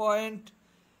efficiency point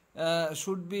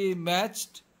should be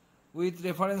matched with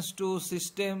reference to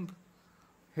system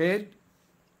head,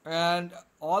 and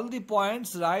all the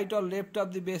points right or left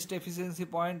of the best efficiency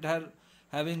point are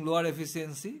having lower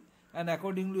efficiency, and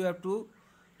accordingly we have to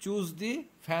choose the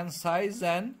fan size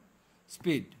and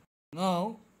speed.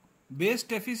 Now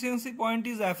best efficiency point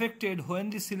is affected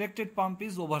when the selected pump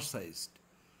is oversized.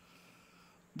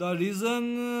 The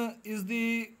reason is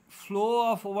the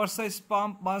flow of oversized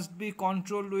pump must be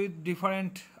controlled with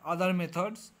different other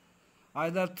methods,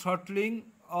 either throttling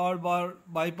or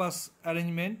bypass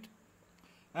arrangement,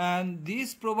 and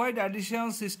these provide additional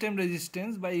system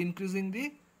resistance by increasing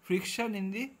the friction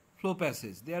in the flow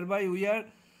passage. Thereby we are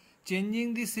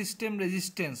changing the system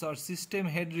resistance or system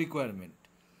head requirement.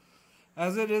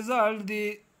 As a result,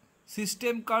 the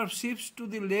system curve shifts to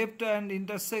the left and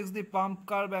intersects the pump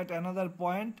curve at another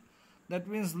point, that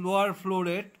means lower flow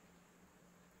rate.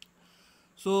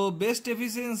 So best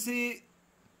efficiency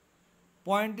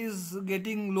point is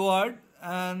getting lowered,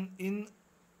 and in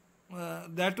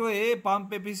that way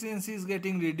pump efficiency is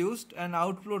getting reduced, and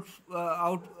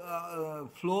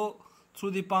flow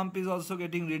through the pump is also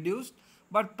getting reduced,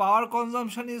 but power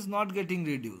consumption is not getting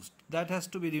reduced. That has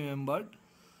to be remembered.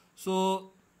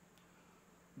 So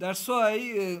that's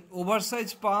why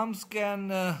oversized pumps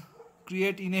can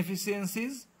create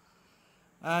inefficiencies,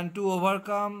 and to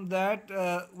overcome that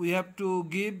we have to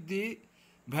give the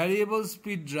variable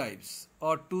speed drives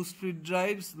or two-speed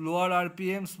drives, lower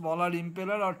RPM, smaller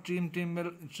impeller or trimmed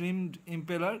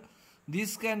impeller.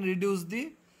 This can reduce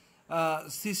the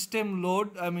system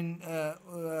load. I mean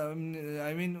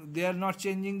they are not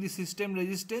changing the system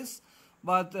resistance,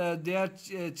 but they are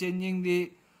changing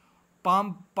the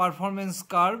pump performance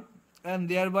curve and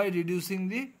thereby reducing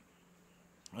the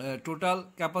total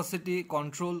capacity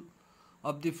control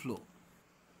of the flow.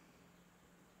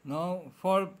 Now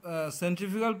for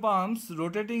centrifugal pumps,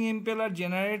 rotating impeller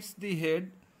generates the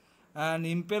head, and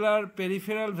impeller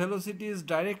peripheral velocity is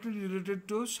directly related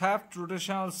to shaft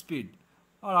rotational speed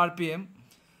or RPM.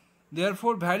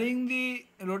 Therefore, varying the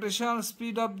rotational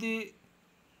speed of the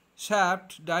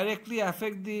shaft directly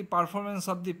affect the performance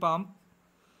of the pump.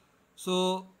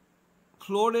 So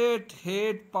flow rate,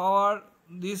 head, power,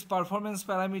 these performance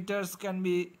parameters can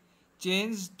be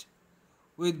changed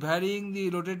with varying the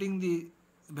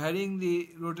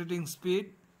rotating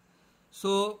speed.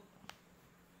 So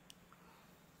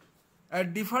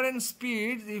at different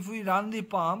speeds, if we run the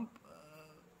pump,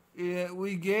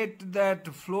 we get that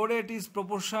flow rate is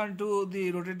proportional to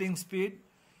the rotating speed,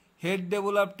 head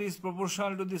developed is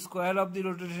proportional to the square of the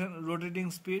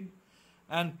rotating speed,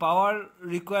 and power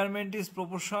requirement is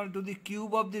proportional to the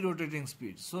cube of the rotating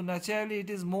speed. So naturally it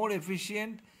is more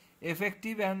efficient,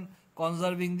 effective, and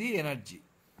conserving the energy.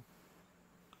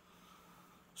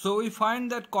 So we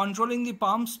find that controlling the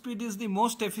pump speed is the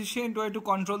most efficient way to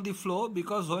control the flow,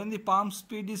 because when the pump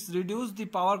speed is reduced, the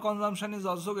power consumption is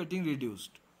also getting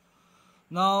reduced.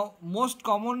 Now, most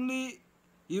commonly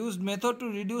used method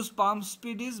to reduce pump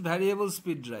speed is variable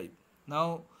speed drive.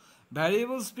 Now,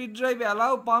 variable speed drive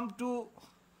allow pump to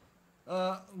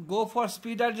go for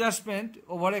speed adjustment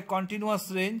over a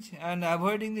continuous range and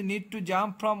avoiding the need to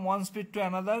jump from one speed to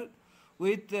another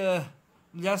with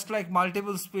just like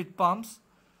multiple speed pumps.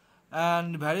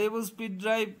 And variable speed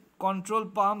drive control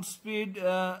pump speed,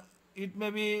 it may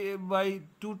be by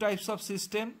two types of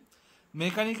system.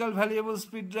 Mechanical variable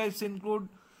speed drives include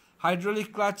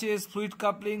hydraulic clutches, fluid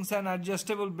couplings, and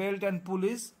adjustable belt and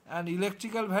pulleys. And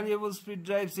electrical variable speed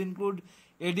drives include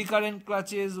eddy current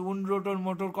clutches, wound rotor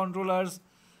motor controllers,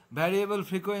 variable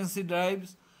frequency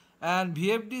drives. And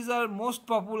VFDs are most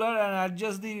popular and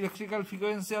adjust the electrical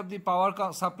frequency of the power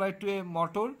supplied to a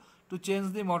motor to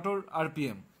change the motor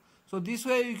RPM. So this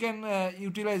way you can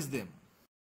utilize them.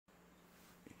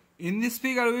 In this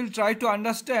figure we will try to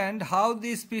understand how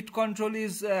the speed control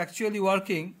is actually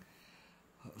working.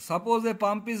 Suppose a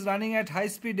pump is running at high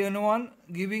speed N1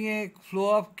 giving a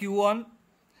flow of Q1,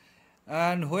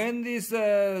 and when this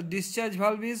discharge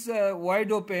valve is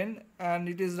wide open and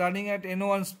it is running at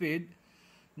N1 speed.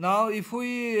 Now if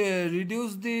we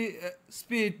reduce the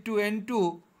speed to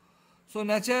N2, so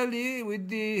naturally with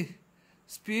the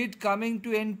speed coming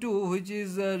to N2 which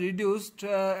is reduced,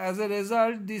 as a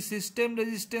result the system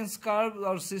resistance curve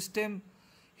or system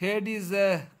head is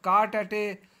cut at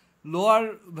a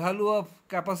lower value of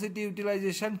capacity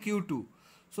utilization Q2.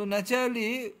 So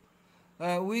naturally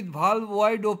with valve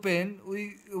wide open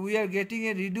we are getting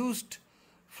a reduced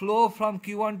flow from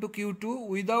Q1 to Q2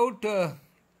 without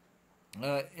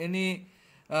any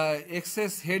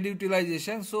excess head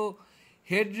utilization. So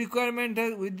head requirement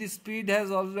with the speed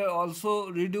has also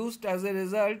reduced as a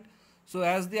result. So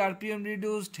as the RPM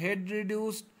reduced, head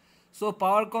reduced, so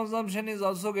power consumption is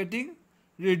also getting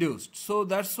reduced. So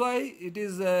that's why it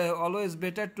is always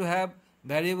better to have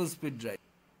variable speed drive.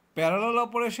 Parallel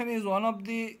operation is one of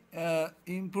the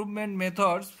improvement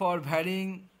methods for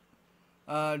varying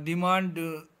demand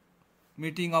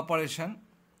meeting operation.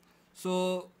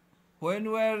 So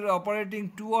when we are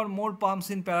operating two or more pumps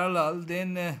in parallel,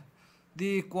 then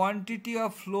the quantity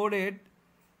of flow rate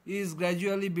is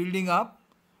gradually building up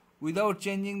without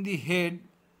changing the head.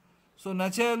 So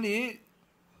naturally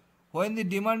when the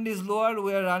demand is lower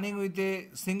we are running with a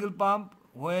single pump.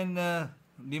 When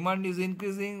demand is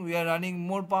increasing we are running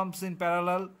more pumps in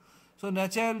parallel. So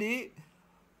naturally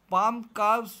pump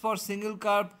curves for single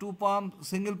pump, two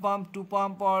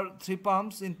pump or three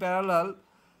pumps in parallel,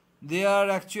 they are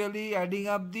actually adding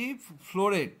up the flow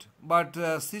rate, but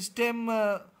system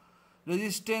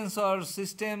resistance or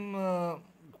system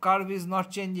curve is not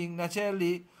changing.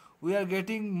 Naturally we are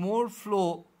getting more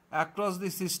flow across the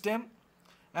system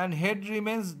and head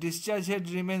remains, discharge head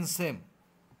remains same.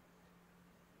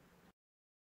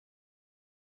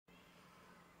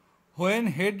 When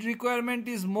head requirement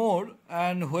is more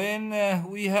and when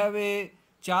we have a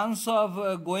chance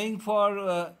of going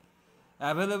for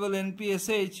available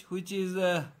NPSH which is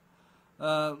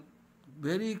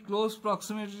very close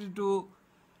proximity to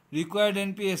required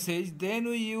NPSH, then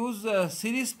we use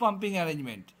series pumping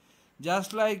arrangement.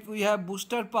 Just like we have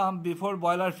booster pump before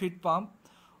boiler feed pump,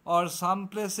 or some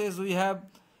places we have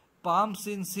pumps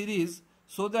in series,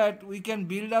 so that we can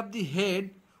build up the head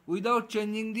without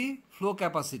changing the flow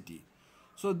capacity.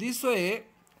 So this way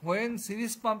when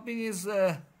series pumping is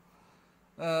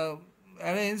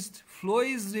arranged, flow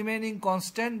is remaining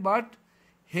constant but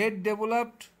head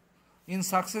developed in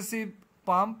successive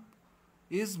pump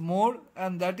is more,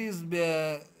 and that is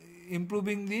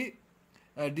improving the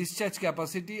discharge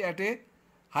capacity at a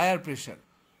higher pressure.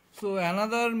 So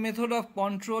another method of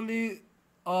control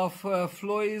of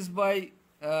flow is by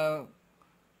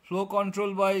flow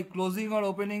control by closing or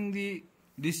opening the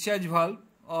discharge valve,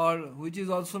 or which is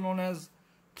also known as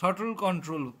throttle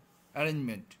control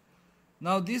arrangement.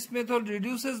 Now this method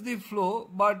reduces the flow,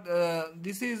 but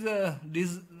this is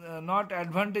not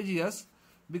advantageous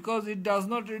because it does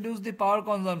not reduce the power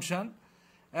consumption,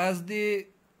 as the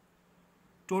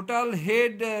total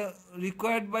head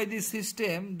required by the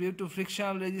system due to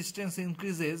frictional resistance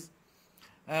increases,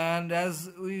 and as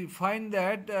we find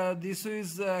that this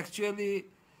is actually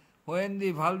when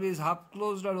the valve is half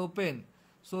closed or open.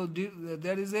 So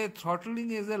there is a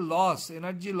throttling, is a loss,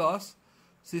 energy loss.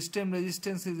 System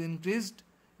resistance is increased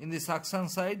in the suction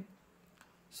side,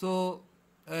 so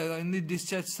in the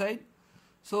discharge side.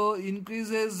 So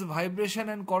increases vibration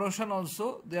and corrosion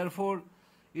also. Therefore,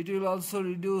 it will also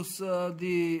reduce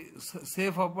the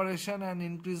safe operation and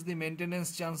increase the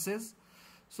maintenance chances.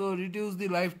 So reduce the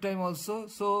lifetime also.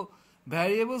 So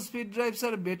variable speed drives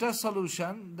are a better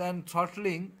solution than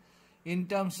throttling in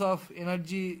terms of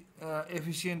energy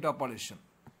efficient operation.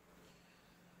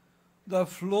 The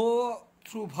flow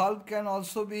through valve can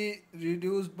also be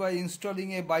reduced by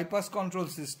installing a bypass control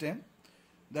system.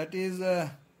 That is,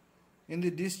 in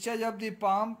the discharge of the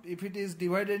pump, if it is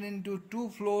divided into two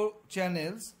flow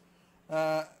channels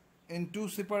in two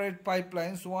separate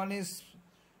pipelines, one is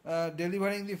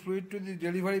delivering the fluid to the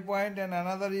delivery point and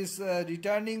another is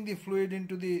returning the fluid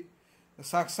into the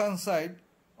suction side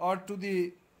or to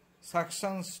the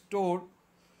suction store.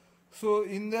 So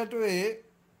in that way,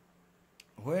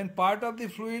 when part of the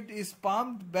fluid is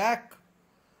pumped back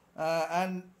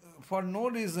and for no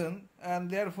reason,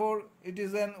 and therefore it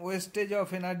is an wastage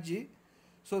of energy,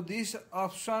 so this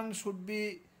option should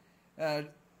be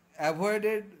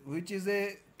avoided, which is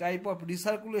a type of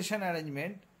recirculation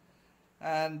arrangement.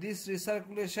 And this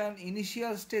recirculation,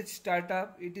 initial stage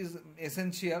startup, it is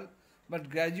essential, but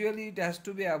gradually it has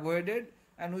to be avoided,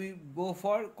 and we go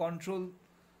for control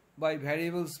by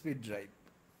variable speed drive.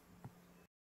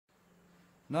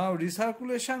 Now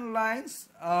recirculation lines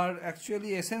are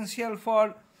actually essential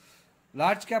for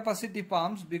large capacity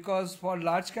pumps, because for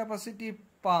large capacity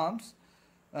pumps,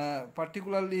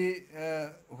 particularly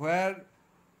where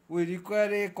we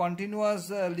require a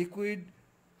continuous liquid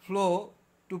flow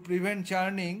to prevent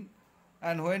churning,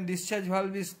 and when discharge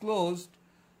valve is closed,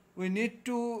 we need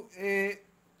to a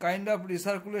kind of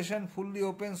recirculation fully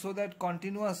open so that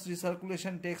continuous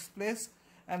recirculation takes place,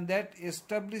 and that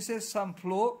establishes some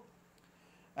flow.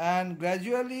 And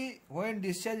gradually, when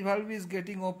discharge valve is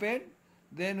getting open,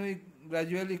 then we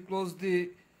gradually close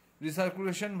the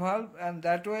recirculation valve, and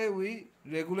that way we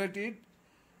regulate it.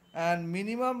 And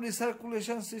minimum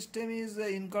recirculation system is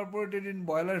incorporated in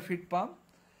boiler feed pump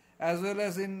as well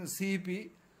as in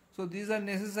CEP. So these are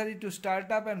necessary to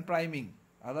start up and priming,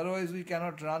 otherwise we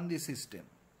cannot run the system.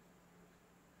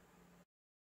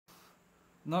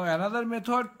 Now another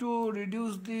method to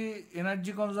reduce the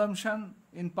energy consumption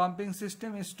in pumping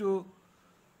system is to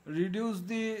reduce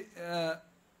the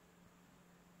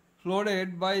flow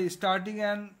rate by starting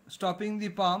and stopping the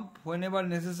pump whenever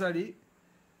necessary,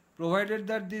 provided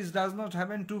that this does not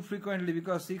happen too frequently,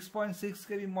 because 6.6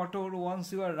 kV motor,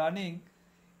 once you are running,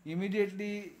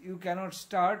 immediately you cannot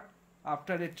start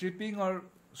after a tripping or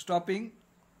stopping.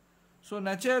 So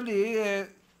naturally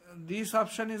this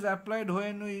option is applied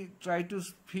when we try to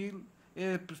fill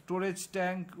a storage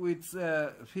tank with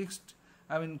fixed,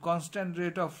 constant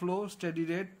rate of flow, steady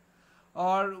rate,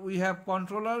 or we have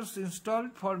controllers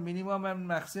installed for minimum and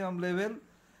maximum level,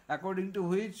 according to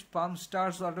which pump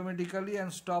starts automatically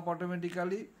and stop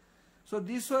automatically. So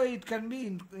this way it can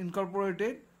be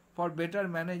incorporated for better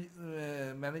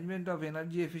management of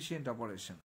energy efficient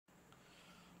operation.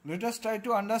 Let us try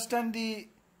to understand the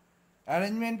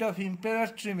arrangement of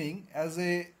impeller trimming as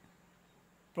a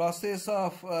process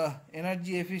of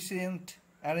energy efficient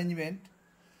arrangement.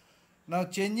 Now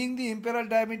changing the impeller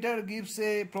diameter gives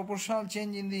a proportional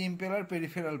change in the impeller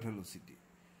peripheral velocity,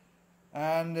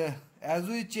 and as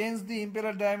we change the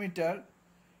impeller diameter,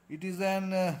 it is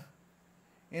an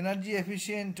energy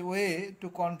efficient way to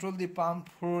control the pump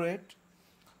flow rate.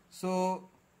 So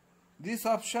this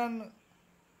option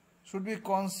should be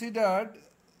considered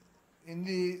in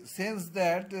the sense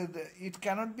that it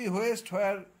cannot be waste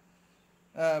where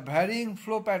varying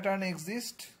flow pattern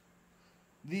exists.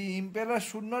 The impeller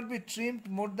should not be trimmed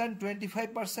more than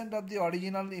 25% of the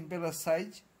original impeller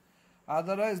size,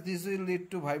 otherwise this will lead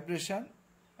to vibration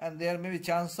and there may be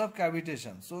chance of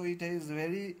cavitation. So it is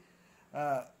very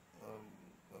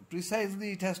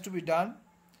precisely it has to be done.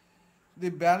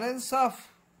 The balance of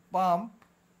pump,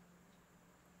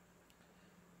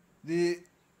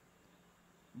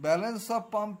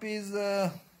 is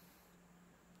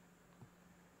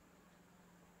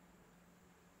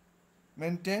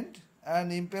maintained,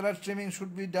 and impeller trimming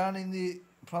should be done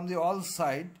from the all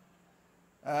side,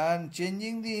 and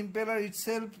changing the impeller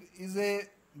itself is a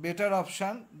better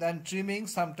option than trimming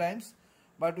sometimes,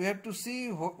 but we have to see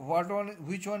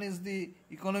which one is the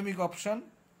economic option,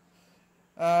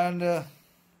 and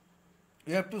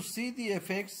we have to see the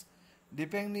effects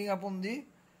depending upon the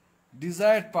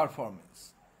desired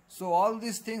performance. So all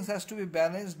these things has to be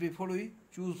balanced before we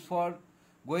choose for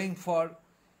going for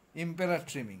impeller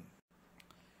trimming.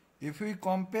 If we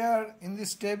compare in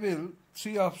this table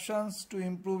 3 options to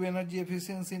improve energy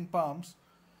efficiency in pumps,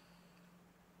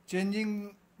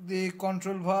 changing the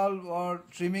control valve or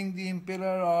trimming the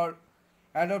impeller or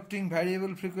adopting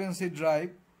variable frequency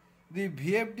drive, the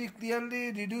VFD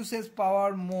clearly reduces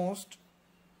power most,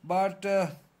 but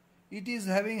it is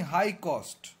having high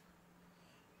cost.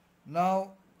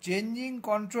 Now, changing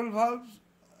control valves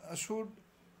should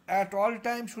at all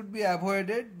times should be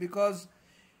avoided because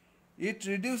it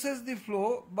reduces the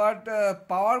flow, but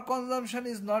power consumption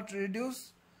is not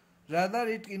reduced, rather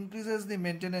it increases the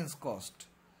maintenance cost.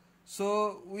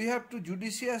 So we have to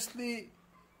judiciously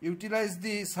utilize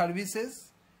the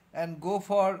services and go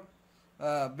for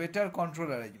better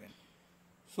control arrangement.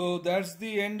 So that's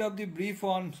the end of the brief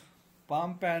on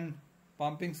pump and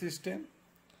pumping system.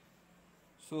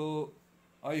 So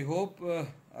I hope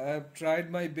I have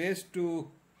tried my best to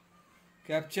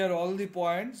capture all the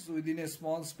points within a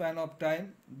small span of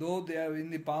time. Though they are in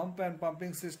the pump and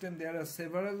pumping system, there are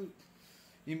several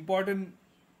important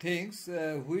things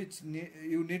which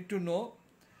you need to know,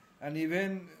 and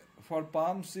even for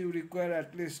pumps you require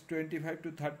at least 25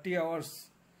 to 30 hours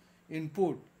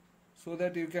input so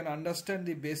that you can understand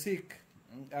the basic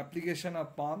application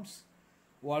of pumps,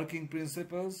 working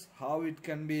principles, how it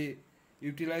can be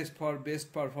utilized for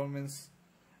best performance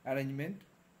arrangement.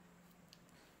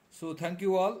 So thank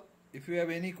you all. If you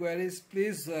have any queries,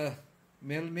 please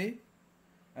mail me,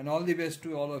 and all the best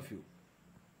to all of you.